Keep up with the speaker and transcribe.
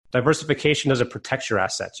Diversification doesn't protect your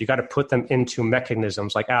assets. You got to put them into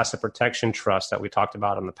mechanisms like asset protection trust that we talked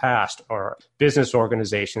about in the past, or business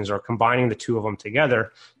organizations, or combining the two of them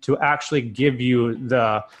together to actually give you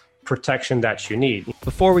the protection that you need.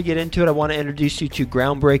 Before we get into it, I want to introduce you to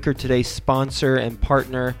Groundbreaker, today's sponsor and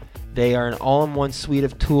partner. They are an all-in-one suite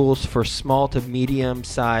of tools for small to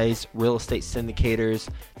medium-sized real estate syndicators.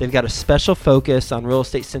 They've got a special focus on real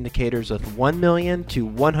estate syndicators with 1 million to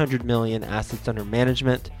 100 million assets under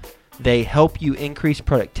management. They help you increase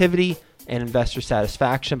productivity and investor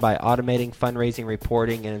satisfaction by automating fundraising,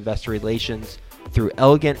 reporting, and investor relations through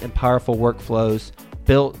elegant and powerful workflows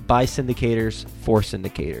built by syndicators for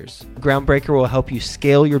syndicators. Groundbreaker will help you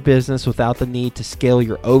scale your business without the need to scale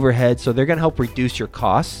your overhead. So they're going to help reduce your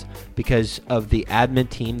costs because of the admin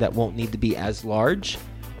team that won't need to be as large.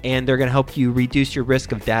 And they're going to help you reduce your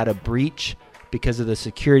risk of data breach because of the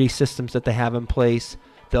security systems that they have in place.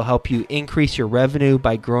 They'll help you increase your revenue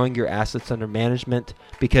by growing your assets under management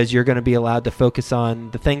because you're going to be allowed to focus on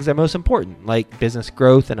the things that are most important, like business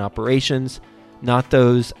growth and operations, not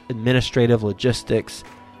those administrative logistics.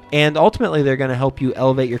 And ultimately, they're going to help you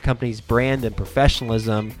elevate your company's brand and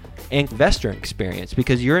professionalism and investor experience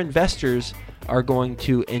because your investors are going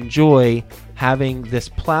to enjoy having this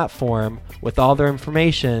platform with all their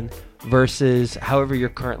information versus however you're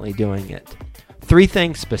currently doing it. 3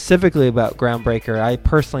 things specifically about Groundbreaker I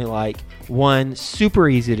personally like. 1, super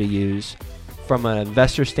easy to use from an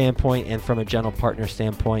investor standpoint and from a general partner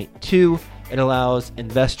standpoint. 2, it allows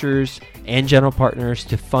investors and general partners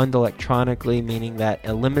to fund electronically, meaning that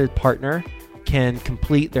a limited partner can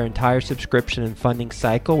complete their entire subscription and funding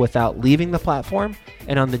cycle without leaving the platform.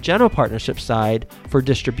 And on the general partnership side, for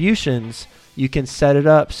distributions, you can set it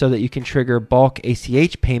up so that you can trigger bulk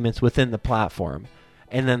ACH payments within the platform.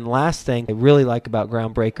 And then the last thing I really like about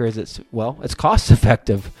Groundbreaker is it's cost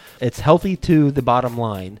effective. It's healthy to the bottom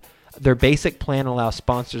line. Their basic plan allows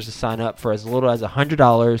sponsors to sign up for as little as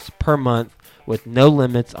 $100 per month with no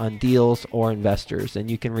limits on deals or investors.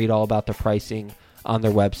 And you can read all about the pricing on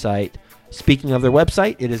their website. Speaking of their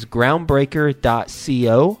website, it is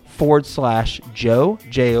groundbreaker.co/Joe,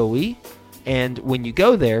 Joe. And when you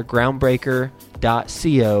go there,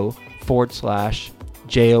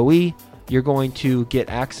 groundbreaker.co/Joe, you're going to get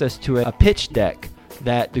access to a pitch deck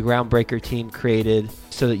that the Groundbreaker team created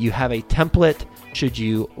so that you have a template should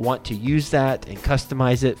you want to use that and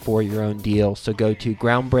customize it for your own deal. So go to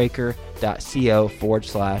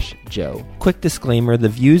groundbreaker.co/Joe. Quick disclaimer, the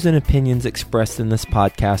views and opinions expressed in this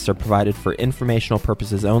podcast are provided for informational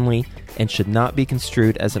purposes only and should not be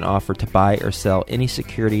construed as an offer to buy or sell any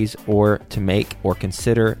securities or to make or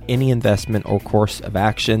consider any investment or course of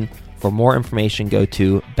action. For more information, go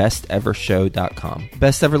to bestevershow.com.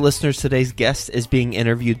 Best Ever listeners, today's guest is being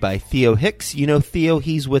interviewed by Theo Hicks. You know Theo,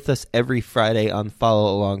 he's with us every Friday on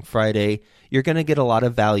Follow Along Friday. You're going to get a lot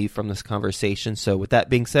of value from this conversation. So with that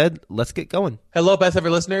being said, let's get going. Hello, Best Ever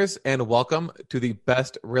listeners, and welcome to the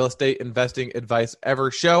Best Real Estate Investing Advice Ever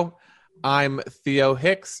show. I'm Theo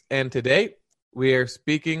Hicks, and today we are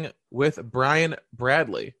speaking with Brian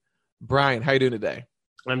Bradley. Brian, how are you doing today?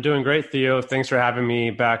 I'm doing great, Theo. Thanks for having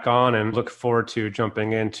me back on, and look forward to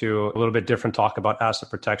jumping into a little bit different talk about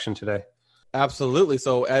asset protection today. Absolutely.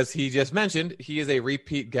 So as he just mentioned, he is a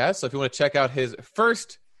repeat guest. So if you want to check out his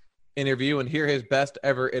first interview and hear his best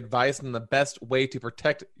ever advice on the best way to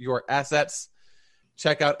protect your assets,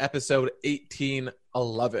 check out episode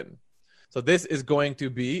 1811. So this is going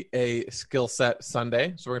to be a skill set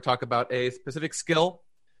Sunday. So we're going to talk about a specific skill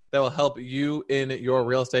that will help you in your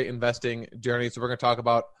real estate investing journey. So we're going to talk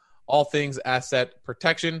about all things asset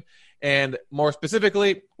protection. And more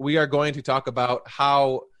specifically, we are going to talk about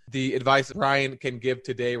how the advice Brian can give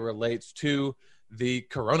today relates to the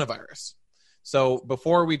coronavirus. So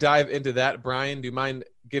before we dive into that, Brian, do you mind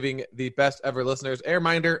giving the Best Ever listeners a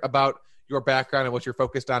reminder about your background and what you're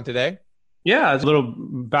focused on today? Yeah, a little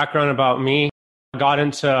background about me. I got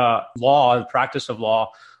into law, the practice of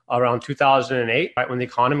law, around 2008, right when the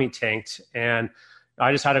economy tanked. And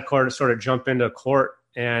I just had to sort of jump into court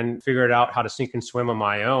and figure out how to sink and swim on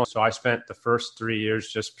my own. So I spent the first 3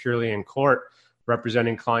 years just purely in court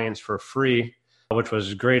representing clients for free, which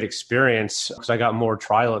was a great experience because I got more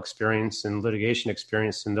trial experience and litigation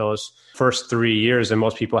experience in those first 3 years than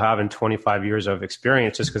most people have in 25 years of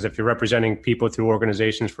experience, just because if you're representing people through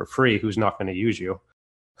organizations for free, who's not going to use you?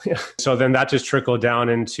 So then that just trickled down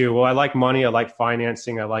into, well, I like money, I like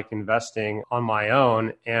financing, I like investing on my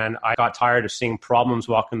own. And I got tired of seeing problems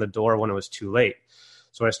walk in the door when it was too late.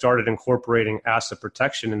 So I started incorporating asset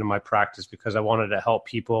protection into my practice because I wanted to help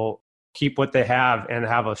people keep what they have and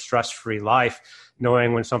have a stress-free life,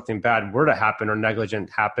 knowing when something bad were to happen or negligent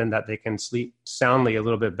happen, that they can sleep soundly a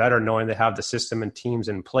little bit better, knowing they have the system and teams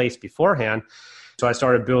in place beforehand. So I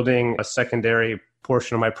started building a secondary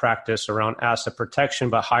portion of my practice around asset protection,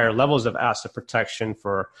 but higher levels of asset protection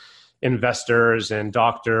for investors and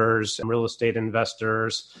doctors and real estate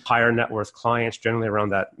investors, higher net worth clients, generally around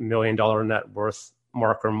that $1 million net worth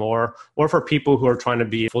mark or more, or for people who are trying to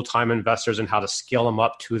be full-time investors and how to scale them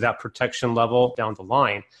up to that protection level down the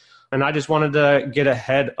line. And I just wanted to get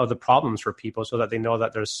ahead of the problems for people so that they know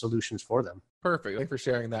that there's solutions for them. Perfect. Thanks for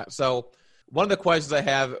sharing that. So one of the questions I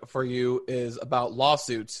have for you is about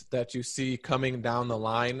lawsuits that you see coming down the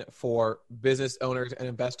line for business owners and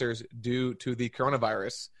investors due to the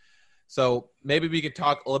coronavirus. So maybe we could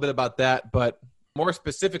talk a little bit about that, but more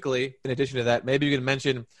specifically, in addition to that, maybe you can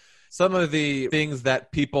mention some of the things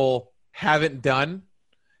that people haven't done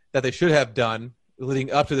that they should have done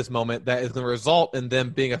leading up to this moment that is going to result in them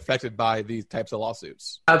being affected by these types of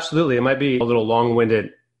lawsuits. Absolutely. It might be a little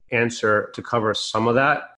long-winded answer to cover some of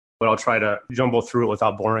that, but I'll try to jumble through it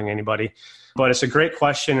without boring anybody. But it's a great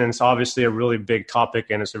question, and it's obviously a really big topic,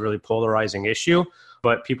 and it's a really polarizing issue.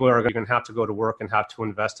 But people are going to have to go to work and have to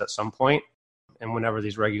invest at some point. And whenever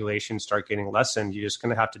these regulations start getting lessened, you're just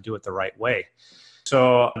going to have to do it the right way.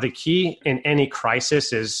 So the key in any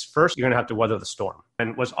crisis is, first, you're going to have to weather the storm.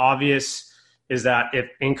 And what's obvious is that if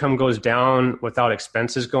income goes down without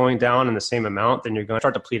expenses going down in the same amount, then you're going to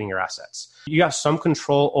start depleting your assets. You have some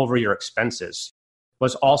control over your expenses.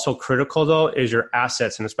 What's also critical, though, is your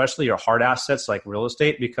assets, and especially your hard assets like real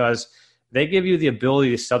estate, because they give you the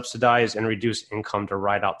ability to subsidize and reduce income to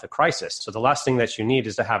ride out the crisis. So the last thing that you need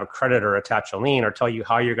is to have a creditor attach a lien or tell you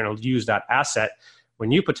how you're going to use that asset when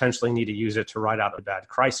you potentially need to use it to ride out a bad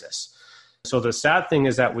crisis. So the sad thing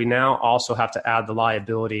is that we now also have to add the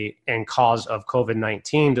liability and cause of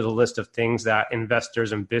COVID-19 to the list of things that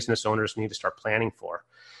investors and business owners need to start planning for.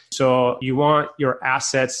 So you want your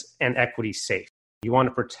assets and equity safe. You want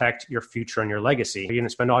to protect your future and your legacy. You're going to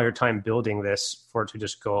spend all your time building this for it to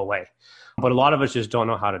just go away. But a lot of us just don't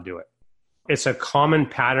know how to do it. It's a common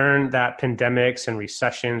pattern that pandemics and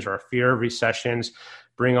recessions or fear of recessions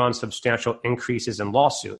bring on substantial increases in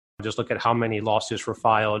lawsuits. Just look at how many lawsuits were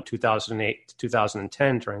filed 2008 to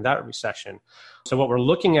 2010 during that recession. So what we're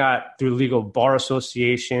looking at through legal bar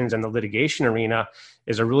associations and the litigation arena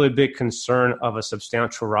is a really big concern of a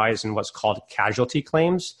substantial rise in what's called casualty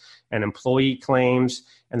claims and employee claims.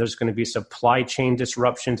 And there's going to be supply chain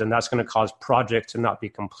disruptions, and that's going to cause projects to not be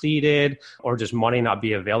completed or just money not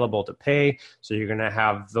be available to pay. So you're going to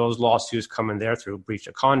have those lawsuits come in there through breach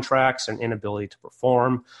of contracts and inability to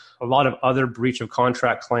perform. A lot of other breach of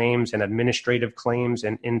contract claims and administrative claims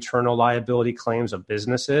and internal liability claims of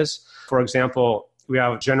businesses. For example, we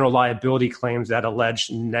have general liability claims that allege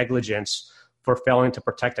negligence for failing to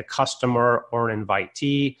protect a customer or an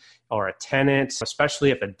invitee or a tenant,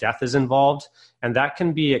 especially if a death is involved. And that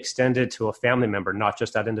can be extended to a family member, not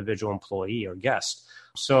just that individual employee or guest.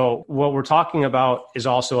 So what we're talking about is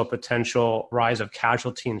also a potential rise of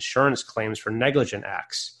casualty insurance claims for negligent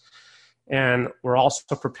acts. And we're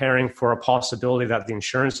also preparing for a possibility that the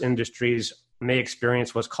insurance industries may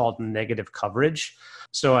experience what's called negative coverage.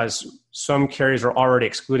 So as some carriers are already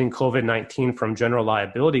excluding COVID-19 from general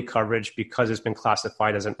liability coverage because it's been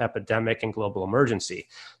classified as an epidemic and global emergency.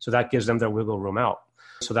 So that gives them their wiggle room out.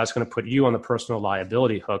 So that's going to put you on the personal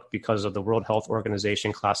liability hook because of the World Health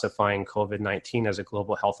Organization classifying COVID-19 as a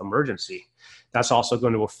global health emergency. That's also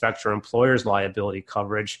going to affect your employer's liability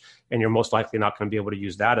coverage, and you're most likely not going to be able to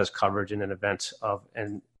use that as coverage in an event of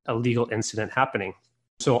a legal incident happening.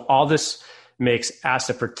 So all this makes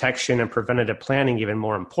asset protection and preventative planning even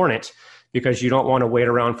more important because you don't want to wait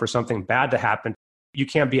around for something bad to happen. You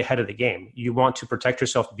can't be ahead of the game. You want to protect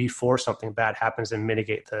yourself before something bad happens and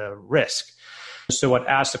mitigate the risk. So what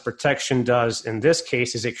asset protection does in this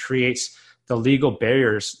case is it creates the legal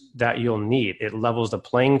barriers that you'll need. It levels the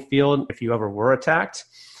playing field if you ever were attacked.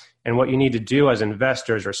 And what you need to do as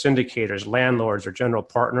investors or syndicators, landlords or general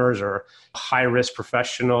partners or high-risk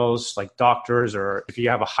professionals like doctors, or if you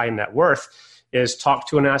have a high net worth, is talk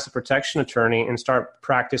to an asset protection attorney and start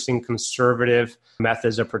practicing conservative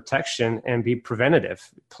methods of protection and be preventative.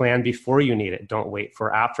 Plan before you need it. Don't wait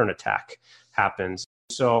for after an attack happens.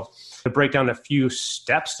 So to break down a few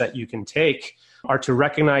steps that you can take are to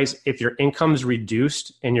recognize if your income's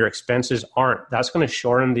reduced and your expenses aren't, that's going to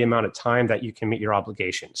shorten the amount of time that you can meet your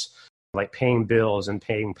obligations, like paying bills and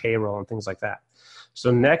paying payroll and things like that. So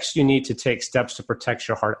next, you need to take steps to protect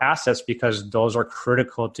your hard assets because those are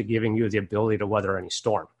critical to giving you the ability to weather any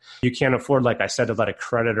storm. You can't afford, like I said, to let a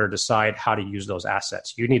creditor decide how to use those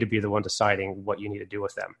assets. You need to be the one deciding what you need to do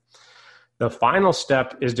with them. The final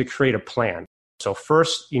step is to create a plan. So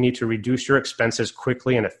first, you need to reduce your expenses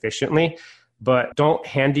quickly and efficiently, but don't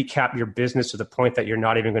handicap your business to the point that you're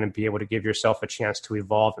not even going to be able to give yourself a chance to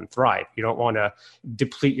evolve and thrive. You don't want to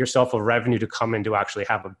deplete yourself of revenue to come in to actually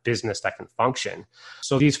have a business that can function.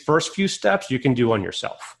 So these first few steps you can do on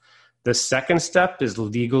yourself. The second step is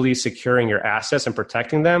legally securing your assets and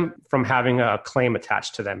protecting them from having a claim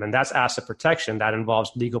attached to them. And that's asset protection. That involves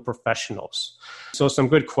legal professionals. So some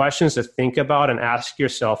good questions to think about and ask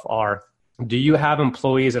yourself are, do you have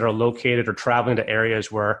employees that are located or traveling to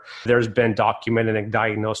areas where there's been documented and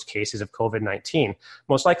diagnosed cases of COVID-19?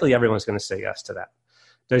 Most likely everyone's going to say yes to that.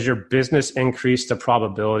 Does your business increase the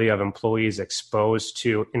probability of employees exposed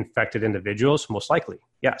to infected individuals? Most likely,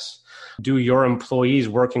 yes. Do your employees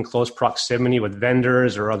work in close proximity with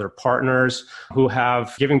vendors or other partners who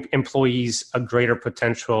have given employees a greater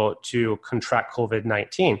potential to contract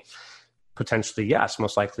COVID-19? Potentially, yes.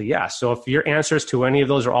 Most likely, yes. So if your answers to any of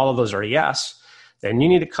those or all of those are yes, then you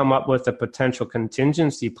need to come up with a potential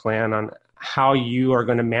contingency plan on how you are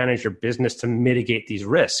going to manage your business to mitigate these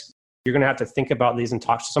risks. You're going to have to think about these and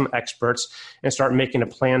talk to some experts and start making a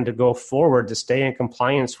plan to go forward to stay in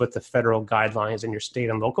compliance with the federal guidelines and your state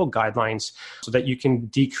and local guidelines so that you can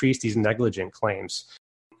decrease these negligent claims.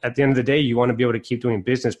 At the end of the day, you want to be able to keep doing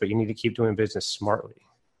business, but you need to keep doing business smartly.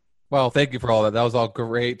 Well, thank you for all that. That was all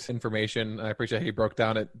great information. I appreciate how you broke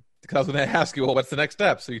down it, because I was going to ask you, well, what's the next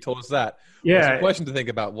step? So you told us that. Yeah. What's the question to think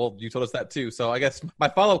about? Well, you told us that too. So I guess my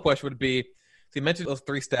follow-up question would be, so you mentioned those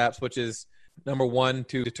 3 steps, which is number 1,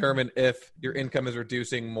 to determine if your income is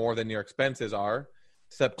reducing more than your expenses are.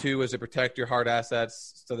 Step 2 is to protect your hard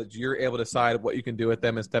assets so that you're able to decide what you can do with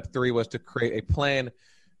them. And step 3 was to create a plan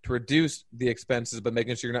to reduce the expenses, but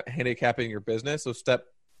making sure you're not handicapping your business. So step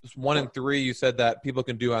 1 and 3, you said that people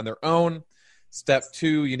can do on their own. Step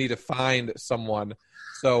 2, you need to find someone.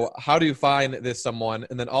 So how do you find this someone?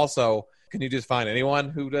 And then also, can you just find anyone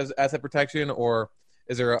who does asset protection, or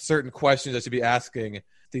is there certain questions I should be asking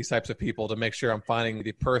these types of people to make sure I'm finding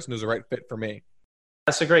the person who's the right fit for me?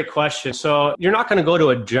 That's a great question. So you're not going to go to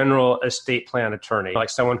a general estate plan attorney, like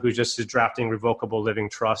someone who just is drafting revocable living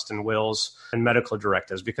trust and wills and medical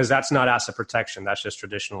directives, because that's not asset protection. That's just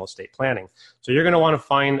traditional estate planning. So you're going to want to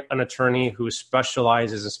find an attorney who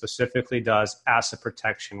specializes and specifically does asset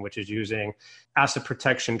protection, which is using asset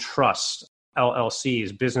protection trusts,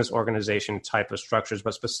 LLCs, business organization type of structures,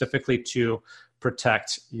 but specifically to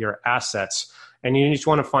protect your assets. And you just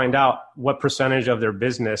want to find out what percentage of their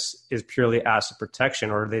business is purely asset protection,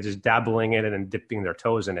 or are they just dabbling in it and dipping their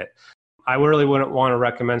toes in it. I really wouldn't want to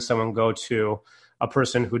recommend someone go to a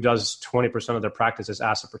person who does 20% of their practice as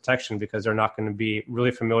asset protection, because they're not going to be really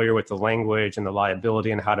familiar with the language and the liability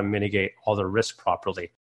and how to mitigate all the risk properly.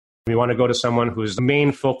 We want to go to someone whose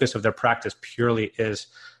main focus of their practice purely is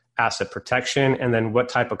asset protection. And then what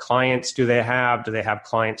type of clients do they have? Do they have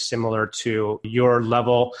clients similar to your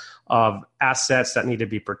level of assets that need to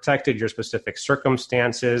be protected, your specific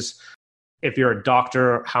circumstances? If you're a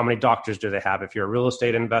doctor, how many doctors do they have? If you're a real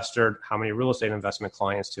estate investor, how many real estate investment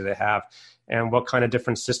clients do they have? And what kind of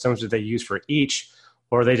different systems do they use for each?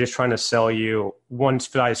 Or are they just trying to sell you one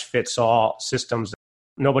size fits all systems?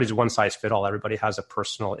 Nobody's one size fit all. Everybody has a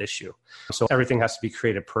personal issue. So everything has to be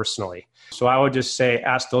created personally. So I would just say,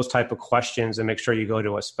 ask those type of questions and make sure you go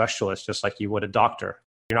to a specialist, just like you would a doctor.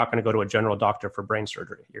 You're not going to go to a general doctor for brain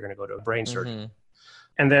surgery. You're going to go to a brain surgeon.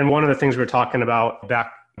 And then one of the things we were talking about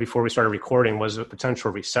back before we started recording was potential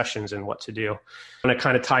recessions and what to do. And it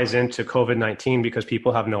kind of ties into COVID-19, because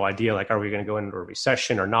people have no idea, like, are we going to go into a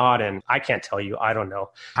recession or not? And I can't tell you, I don't know.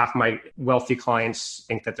 Half my wealthy clients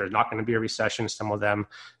think that there's not going to be a recession. Some of them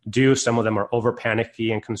do. Some of them are over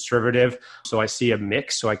panicky and conservative. So I see a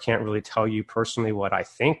mix. So I can't really tell you personally what I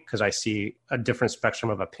think, because I see a different spectrum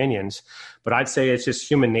of opinions. But I'd say it's just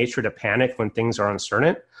human nature to panic when things are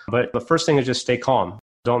uncertain. But the first thing is just stay calm.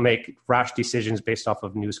 Don't make rash decisions based off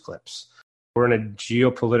of news clips. We're in a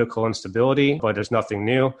geopolitical instability, but there's nothing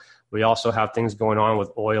new. We also have things going on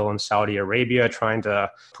with oil in Saudi Arabia, trying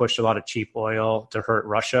to push a lot of cheap oil to hurt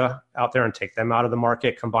Russia out there and take them out of the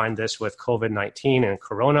market. Combine this with COVID-19 and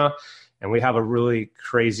Corona, and we have a really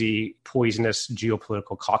crazy, poisonous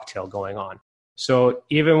geopolitical cocktail going on. So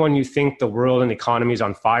even when you think the world and the economy is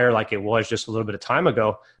on fire like it was just a little bit of time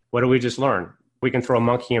ago, what do we just learn? We can throw a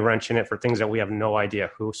monkey wrench in it for things that we have no idea.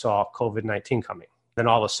 Who saw COVID-19 coming? Then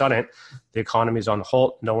all of a sudden, the economy is on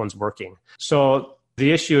halt. No one's working. So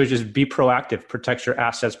the issue is just be proactive, protect your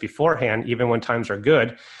assets beforehand, even when times are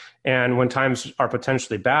good. And when times are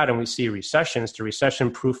potentially bad and we see recessions, to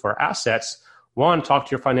recession-proof our assets, one, talk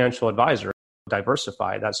to your financial advisor,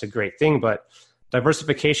 diversify. That's a great thing. But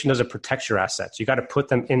Diversification doesn't protect your assets. You got to put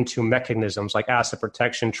them into mechanisms like asset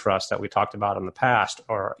protection trusts that we talked about in the past,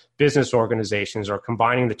 or business organizations, or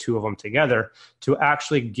combining the two of them together to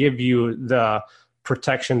actually give you the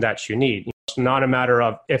protection that you need. It's not a matter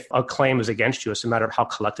of if a claim is against you, it's a matter of how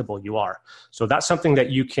collectible you are. So that's something that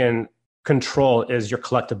you can control, is your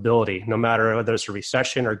collectability, no matter whether it's a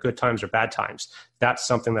recession or good times or bad times. That's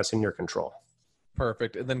something that's in your control.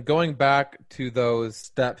 Perfect. And then going back to those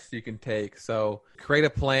steps you can take. So create a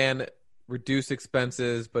plan, reduce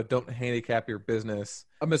expenses, but don't handicap your business.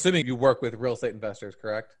 I'm assuming you work with real estate investors,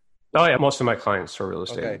 correct? Oh yeah, most of my clients are real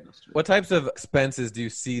estate investors. What types of expenses do you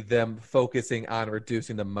see them focusing on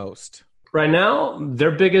reducing the most? Right now,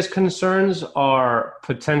 their biggest concerns are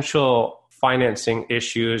potential financing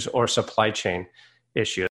issues or supply chain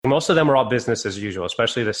issues. Most of them are all business as usual,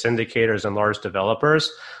 especially the syndicators and large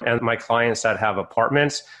developers. And my clients that have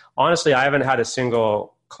apartments, honestly, I haven't had a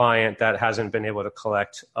single client that hasn't been able to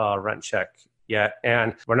collect a rent check yet.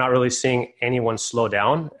 And we're not really seeing anyone slow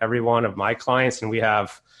down. Every one of my clients, and we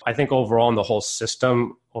have, I think overall in the whole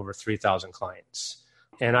system, over 3,000 clients.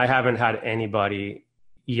 And I haven't had anybody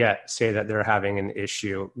yet say that they're having an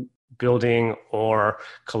issue building or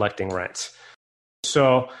collecting rent.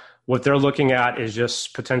 So what they're looking at is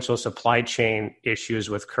just potential supply chain issues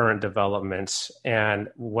with current developments and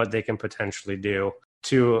what they can potentially do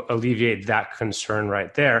to alleviate that concern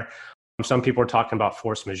right there. Some people are talking about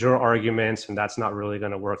force majeure arguments, and that's not really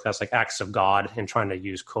going to work. That's like acts of God and trying to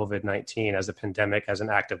use COVID-19 as a pandemic as an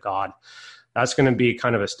act of God. That's going to be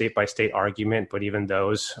kind of a state-by-state argument, but even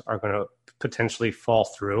those are going to potentially fall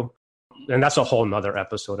through. And that's a whole nother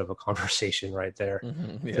episode of a conversation right there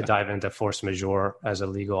to dive into force majeure as a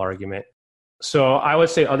legal argument. So I would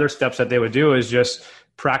say other steps that they would do is just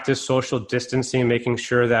practice social distancing, making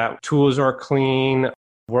sure that tools are clean,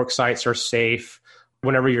 work sites are safe.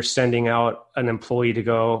 Whenever you're sending out an employee to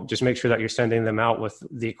go, just make sure that you're sending them out with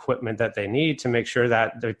the equipment that they need to make sure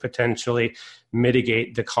that they potentially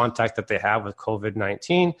mitigate the contact that they have with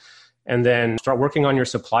COVID-19. And then start working on your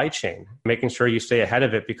supply chain, making sure you stay ahead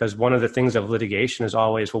of it, because one of the things of litigation is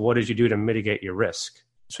always, well, what did you do to mitigate your risk?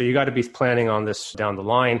 So you got to be planning on this down the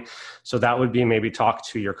line. So that would be maybe talk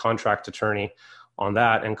to your contract attorney on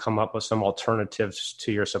that and come up with some alternatives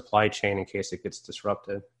to your supply chain in case it gets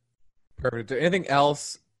disrupted. Perfect. Anything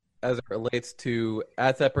else as it relates to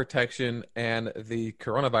asset protection and the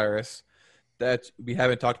coronavirus that we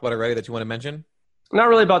haven't talked about already that you want to mention? Not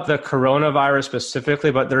really about the coronavirus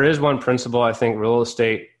specifically, but there is one principle I think real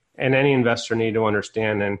estate and any investor need to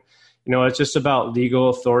understand. And, it's just about legal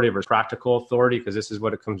authority versus practical authority, because this is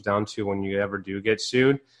what it comes down to when you ever do get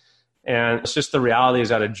sued. And it's just the reality is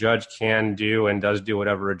that a judge can do and does do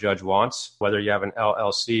whatever a judge wants, whether you have an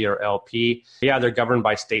LLC or LP. Yeah, they're governed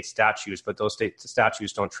by state statutes, but those state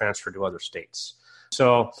statutes don't transfer to other states.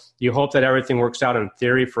 So you hope that everything works out in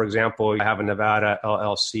theory. For example, you have a Nevada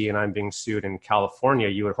LLC and I'm being sued in California.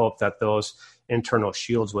 You would hope that those internal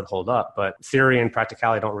shields would hold up, but theory and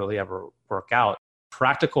practicality don't really ever work out.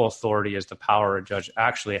 Practical authority is the power a judge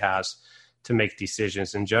actually has to make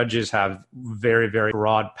decisions. And judges have very, very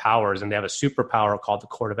broad powers, and they have a superpower called the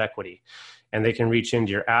court of equity. And they can reach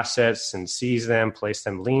into your assets and seize them, place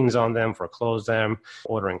them liens on them, foreclose them,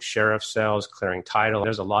 ordering sheriff sales, clearing title.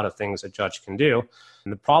 There's a lot of things a judge can do.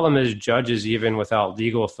 And the problem is judges, even without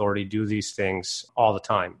legal authority, do these things all the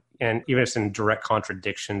time. And even if it's in direct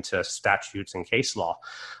contradiction to statutes and case law,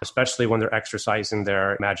 especially when they're exercising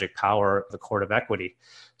their magic power, the court of equity.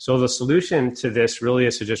 So the solution to this really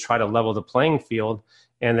is to just try to level the playing field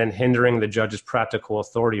and then hindering the judge's practical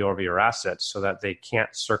authority over your assets so that they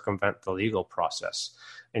can't circumvent the legal process.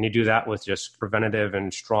 And you do that with just preventative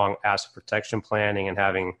and strong asset protection planning and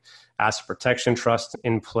having asset protection trust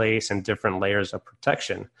in place and different layers of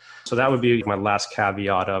protection. So that would be my last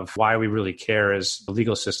caveat of why we really care is the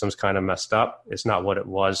legal system's kind of messed up. It's not what it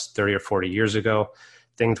was 30 or 40 years ago.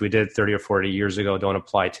 Things we did 30 or 40 years ago don't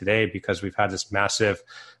apply today because we've had this massive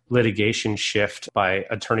litigation shift by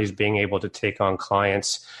attorneys being able to take on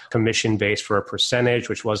clients commission-based for a percentage,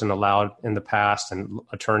 which wasn't allowed in the past, and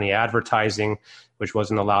attorney advertising, which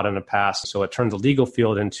wasn't allowed in the past. So it turned the legal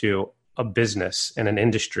field into a business and an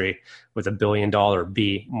industry with $1 billion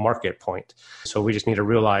B market point. So we just need to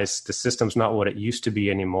realize the system's not what it used to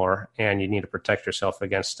be anymore, and you need to protect yourself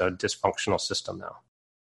against a dysfunctional system now.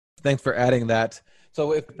 Thanks for adding that.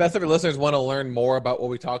 So if best ever listeners want to learn more about what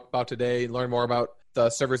we talked about today, learn more about the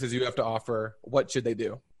services you have to offer, what should they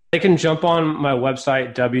do? They can jump on my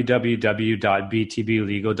website,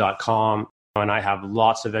 www.btblegal.com. And I have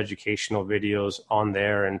lots of educational videos on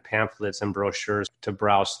there and pamphlets and brochures to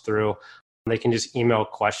browse through. They can just email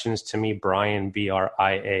questions to me, Brian,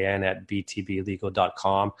 Brian, at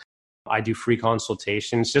btblegal.com. I do free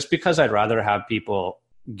consultations just because I'd rather have people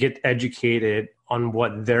get educated on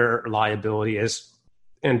what their liability is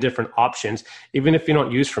and different options, even if you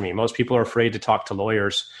don't use for me. Most people are afraid to talk to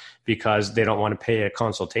lawyers because they don't want to pay a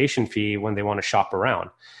consultation fee when they want to shop around.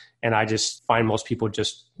 And I just find most people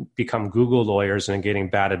just become Google lawyers and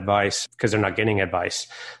getting bad advice because they're not getting advice.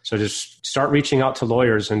 So just start reaching out to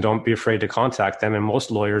lawyers and don't be afraid to contact them. And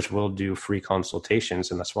most lawyers will do free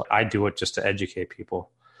consultations. And that's what I do, it just to educate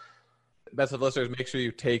people. Best of listeners, make sure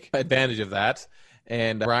you take advantage of that.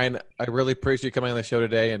 And Brian, I really appreciate you coming on the show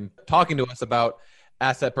today and talking to us about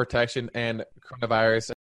asset protection and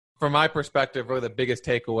coronavirus. From my perspective, really the biggest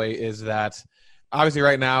takeaway is that obviously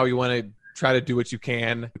right now you want to try to do what you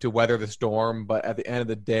can to weather the storm. But at the end of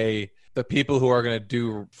the day, the people who are going to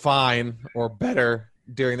do fine or better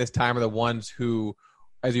during this time are the ones who,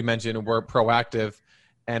 as you mentioned, were proactive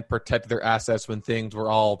and protected their assets when things were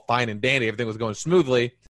all fine and dandy. Everything was going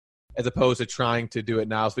smoothly, as opposed to trying to do it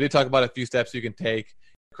now. So we did talk about a few steps you can take,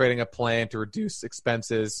 creating a plan to reduce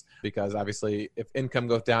expenses, because obviously if income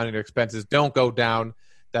goes down and your expenses don't go down,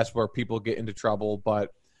 that's where people get into trouble.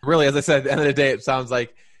 But really, as I said, at the end of the day, it sounds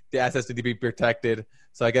like the assets need to be protected.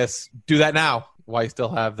 So I guess do that now while you still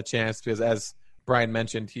have the chance, because as Brian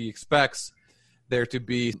mentioned, he expects there to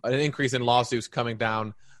be an increase in lawsuits coming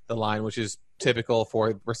down the line, which is typical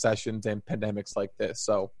for recessions and pandemics like this.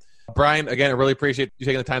 So Brian, again, I really appreciate you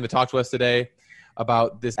taking the time to talk to us today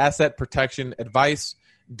about this asset protection advice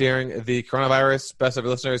during the coronavirus. Best of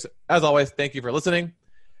listeners, as always, thank you for listening.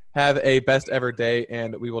 Have a best ever day,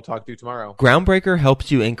 and we will talk to you tomorrow. Groundbreaker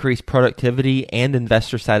helps you increase productivity and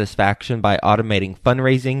investor satisfaction by automating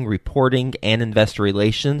fundraising, reporting, and investor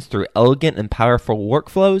relations through elegant and powerful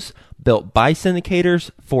workflows built by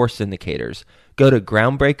syndicators for syndicators. Go to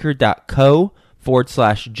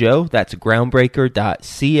groundbreaker.co/Joe. That's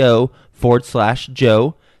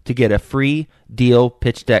groundbreaker.co/Joe to get a free deal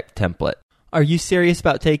pitch deck template. Are you serious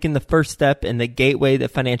about taking the first step in the gateway to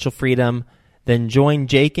financial freedom? Then join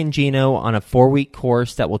Jake and Gino on a 4-week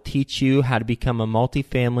course that will teach you how to become a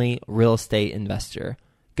multifamily real estate investor.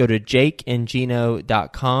 Go to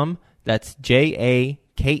jakeandgino.com. That's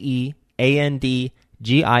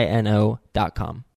JakeandGino.com.